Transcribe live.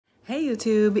Hey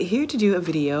YouTube, here to do a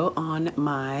video on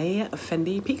my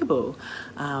Fendi Peekaboo.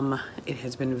 It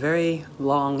has been very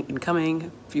long in coming.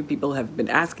 A few people have been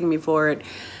asking me for it.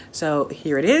 So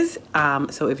here it is.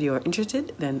 So if you are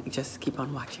interested, then just keep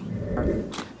on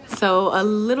watching. So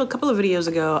a couple of videos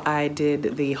ago, I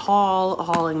did the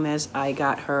hauling this. I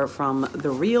got her from The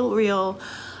Real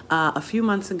a few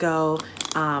months ago,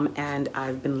 and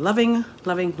I've been loving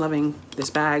this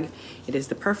bag. It is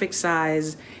the perfect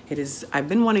size. I've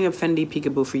been wanting a Fendi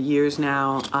Peekaboo for years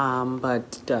now,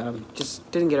 but just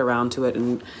didn't get around to it.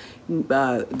 And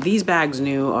these bags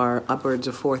new are upwards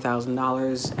of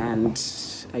 $4,000, and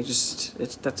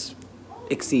that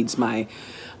exceeds my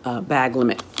bag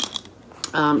limit.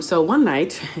 So one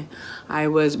night I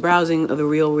was browsing The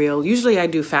Real. Usually I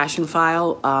do fashion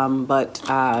file, but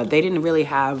they didn't really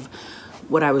have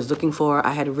what I was looking for.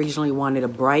 I had originally wanted a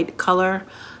bright color.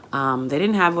 They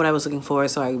didn't have what I was looking for,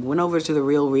 so I went over to The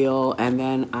Real, and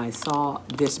then I saw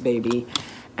this baby,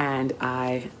 and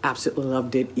I absolutely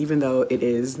loved it, even though it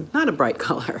is not a bright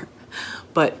color.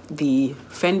 But the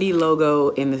Fendi logo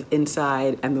in the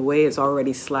inside and the way it's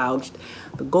already slouched,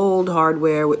 the gold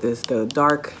hardware with the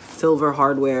dark silver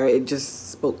hardware, it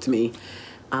just spoke to me.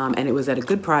 And it was at a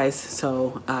good price,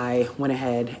 so I went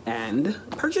ahead and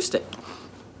purchased it.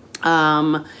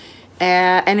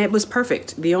 And it was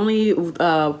perfect. The only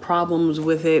problems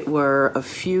with it were a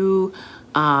few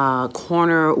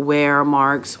corner wear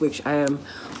marks, which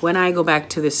when I go back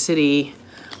to the city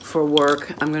for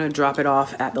work, I'm gonna drop it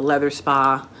off at the leather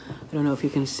spa. I don't know if you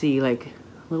can see, like, a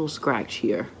little scratch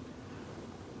here.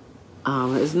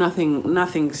 There's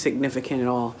nothing significant at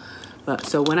all. But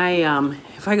so when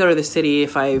if I go to the city,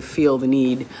 if I feel the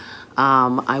need,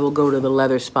 I will go to the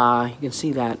leather spa. You can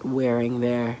see that wearing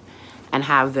there, and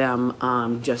have them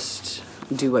just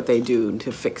do what they do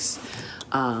to fix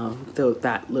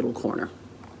that little corner.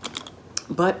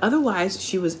 But otherwise,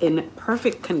 she was in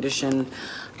perfect condition.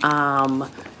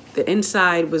 The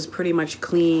inside was pretty much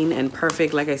clean and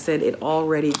perfect. Like I said, it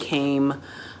already came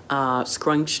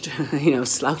scrunched,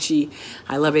 slouchy.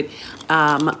 I love it.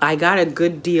 I got a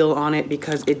good deal on it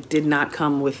because it did not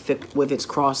come with its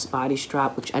crossbody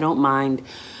strap, which I don't mind,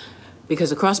 because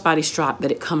the crossbody strap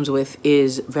that it comes with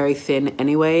is very thin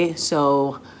anyway.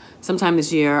 So sometime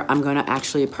this year, I'm gonna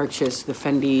actually purchase the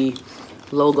Fendi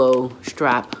logo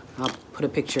strap. I'll put a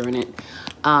picture in it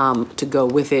to go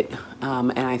with it,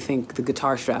 and I think the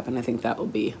guitar strap, and I think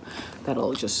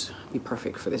that'll just be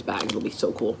perfect for this bag. It'll be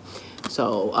so cool.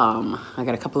 So I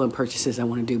got a couple of purchases I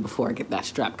want to do before I get that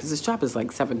strap, because the strap is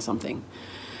like $7 something.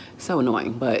 So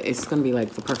annoying, but it's gonna be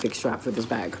like the perfect strap for this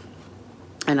bag.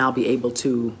 And I'll be able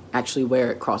to actually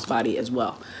wear it crossbody as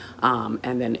well,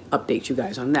 and then update you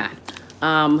guys on that.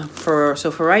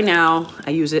 So for right now, I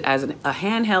use it as a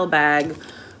handheld bag,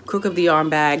 crook of the arm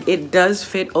bag. It does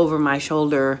fit over my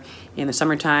shoulder in the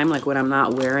summertime, like when I'm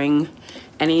not wearing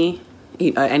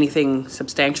anything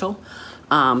substantial.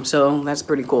 So that's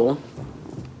pretty cool.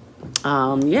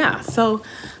 Yeah, so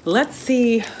let's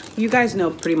see. You guys know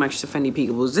pretty much the Fendi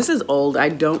Peekaboos. This is old. I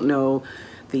don't know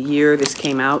the year this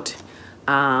came out.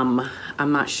 I'm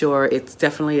not sure. It's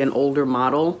definitely an older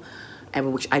model,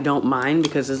 which I don't mind,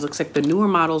 because it looks like the newer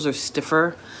models are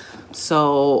stiffer.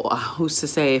 So who's to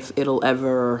say if they'll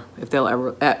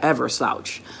ever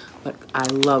slouch? But I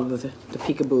love the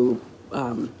Peekaboo,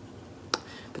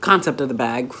 the concept of the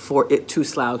bag for it to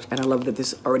slouch, and I love that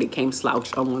this already came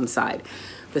slouched on one side.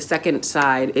 The second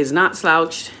side is not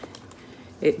slouched.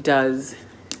 It's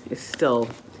still,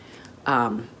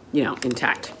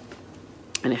 intact.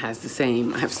 And it has the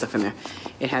same, I have stuff in there.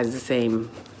 It has the same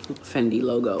Fendi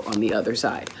logo on the other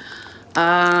side.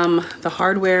 The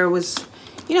hardware was,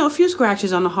 a few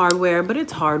scratches on the hardware, but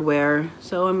it's hardware.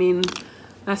 So, I mean,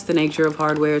 that's the nature of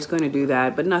hardware. It's going to do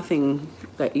that, but nothing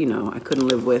that, I couldn't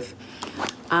live with.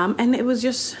 And it was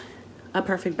just a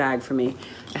perfect bag for me.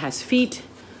 It has feet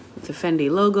with the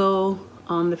Fendi logo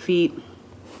on the feet.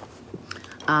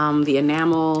 The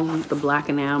enamel, the black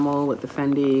enamel with the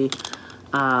Fendi.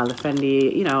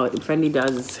 Fendi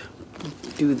does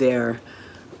do their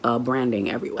branding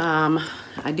everywhere.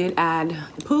 I did add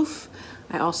the poof.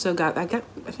 I think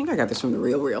I got this from The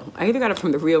Real. I either got it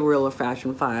from The Real or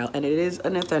Fashion File, and it is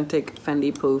an authentic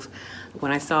Fendi poof.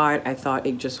 When I saw it, I thought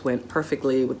it just went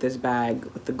perfectly with this bag,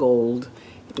 with the gold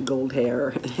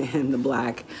hair and the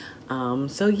black.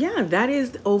 So yeah, that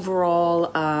is the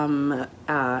overall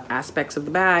aspects of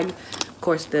the bag. Of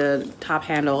course, the top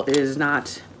handle is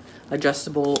not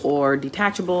adjustable or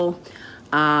detachable.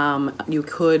 You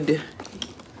could,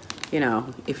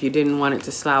 if you didn't want it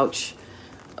to slouch,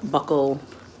 buckle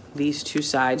these two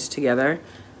sides together,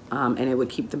 and it would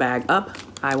keep the bag up.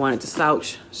 I want it to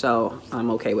slouch, so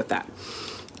I'm okay with that.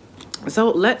 So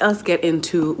let us get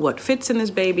into what fits in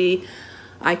this baby.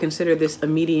 I consider this a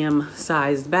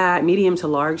medium-sized bag, medium to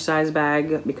large-sized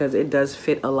bag, because it does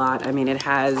fit a lot. I mean, it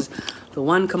has the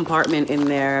one compartment in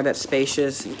there that's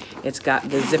spacious. It's got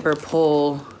the zipper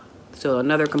pull, so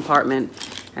another compartment,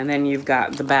 and then you've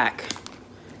got the back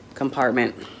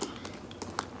compartment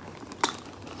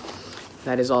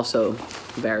that is also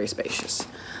very spacious.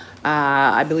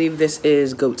 I believe this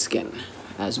is goat skin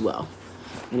as well,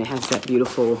 and it has that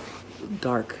beautiful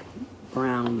dark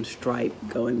brown stripe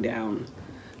going down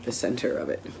the center of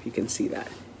it. You can see that.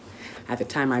 At the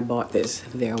time I bought this,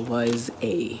 there was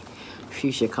a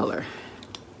fuchsia color,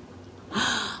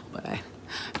 but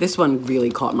this one really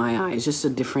caught my eye. It's just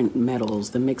the different metals,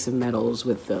 the mix of metals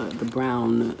with the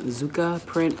brown Zuka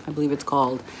print, I believe it's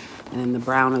called, and then the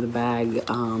brown of the bag.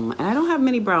 And I don't have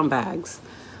many brown bags.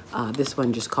 This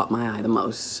one just caught my eye the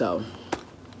most, so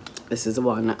this is the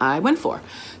one I went for.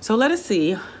 So let us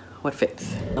see what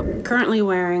fits. I'm currently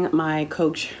wearing my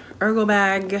Coach Ergo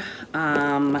bag,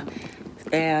 and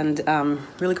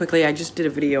really quickly, I just did a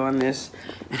video on this,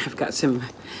 and I've got some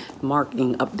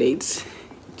marking updates.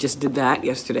 Just did that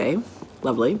yesterday.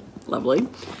 Lovely, lovely.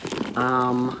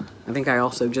 I think I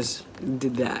also just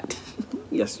did that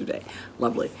yesterday.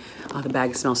 Lovely. The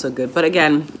bag smells so good, but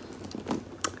again,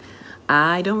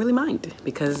 I don't really mind,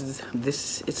 because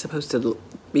this is supposed to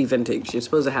be vintage. You're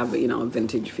supposed to have, you know, a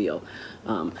vintage feel.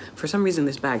 For some reason,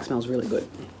 this bag smells really good.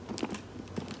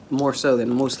 More so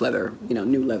than most leather, you know,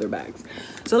 new leather bags.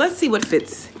 So let's see what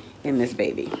fits in this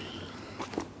baby.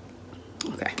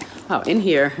 Okay. Oh, in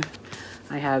here,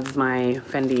 I have my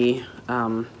Fendi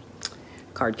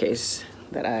card case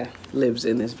that lives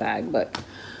in this bag, but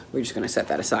we're just gonna set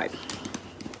that aside.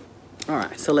 All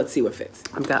right, so let's see what fits.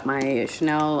 I've got my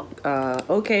Chanel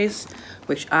O case,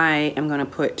 which I am gonna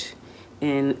put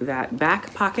in that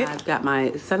back pocket. I've got my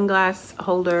sunglass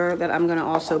holder that I'm gonna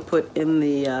also put in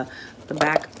the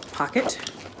back pocket.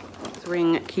 This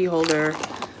ring key holder,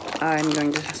 I'm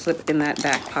going to slip in that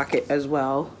back pocket as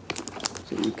well.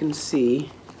 So you can see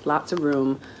lots of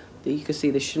room. You can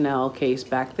see the Chanel case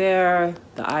back there,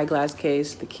 the eyeglass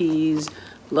case, the keys,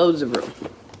 loads of room,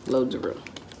 loads of room.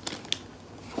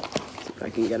 See if I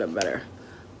can get it better.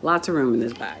 Lots of room in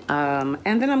this bag.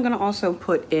 And then I'm gonna also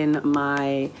put in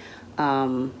my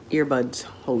earbuds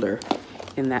holder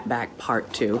in that back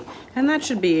part too. And that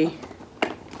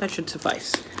should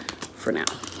suffice for now.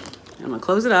 I'm gonna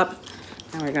close it up,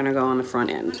 and we're gonna go on the front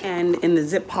end. And in the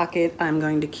zip pocket, I'm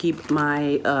going to keep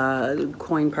my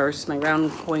coin purse, my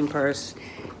round coin purse,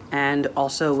 and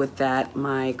also with that,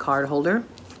 my card holder.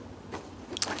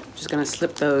 Just gonna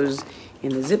slip those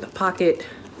in the zip pocket,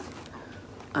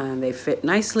 and they fit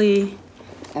nicely.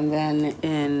 And then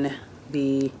in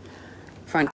the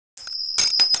front,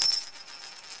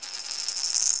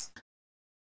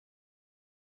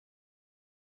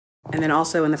 and then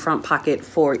also in the front pocket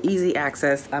for easy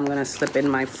access, I'm gonna slip in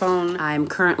my phone. I'm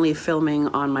currently filming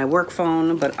on my work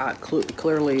phone, but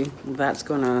clearly that's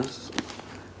gonna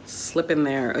slip in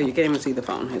there. Oh, you can't even see the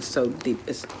phone. It's so deep,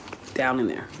 it's down in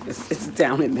there. It's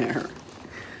down in there.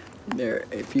 There,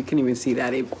 if you can even see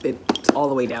that, it's all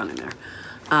the way down in there.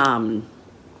 And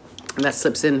that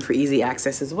slips in for easy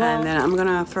access as well. And then I'm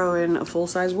gonna throw in a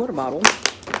full-size water bottle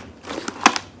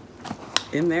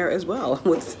in there as well,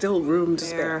 with still room to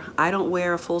spare. I don't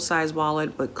wear a full-size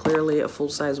wallet, but clearly a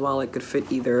full-size wallet could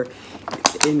fit either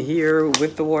in here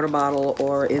with the water bottle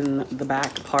or in the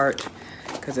back part,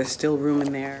 because there's still room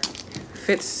in there.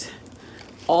 Fits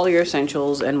all your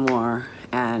essentials and more,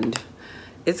 and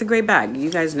it's a great bag. You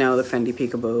guys know the Fendi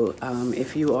Peekaboo.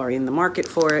 If you are in the market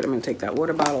for it, I'm gonna take that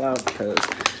water bottle out, because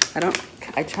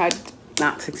I tried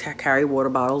not to carry water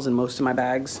bottles in most of my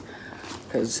bags,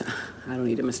 because I don't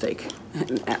need a mistake,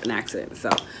 an accident.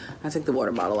 So I took the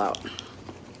water bottle out.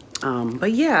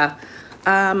 But yeah,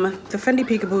 the Fendi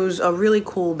Peekaboos are really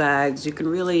cool bags. You can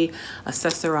really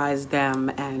accessorize them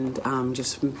and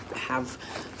just have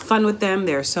fun with them.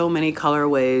 There are so many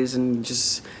colorways, and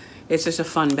it's just a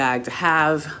fun bag to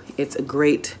have. It's a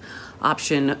great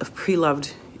option.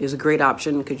 Pre-loved is a great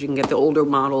option, because you can get the older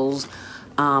models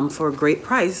for a great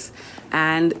price,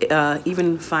 and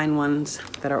even find ones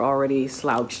that are already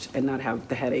slouched and not have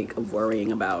the headache of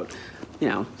worrying about, you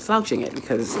know, slouching it,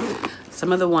 because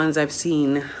some of the ones I've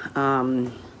seen,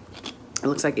 it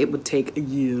looks like it would take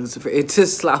years for it to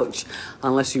slouch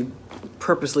unless you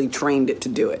purposely trained it to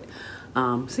do it.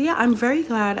 So yeah, I'm very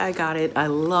glad I got it. I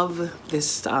love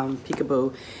this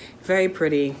Peekaboo, very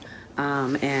pretty.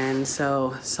 And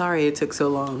so sorry it took so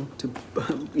long to,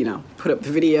 you know, put up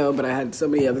the video, but I had so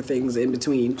many other things in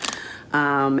between.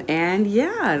 And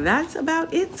yeah, that's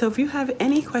about it. So if you have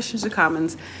any questions or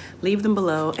comments, leave them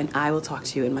below and I will talk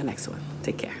to you in my next one.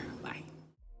 Take care.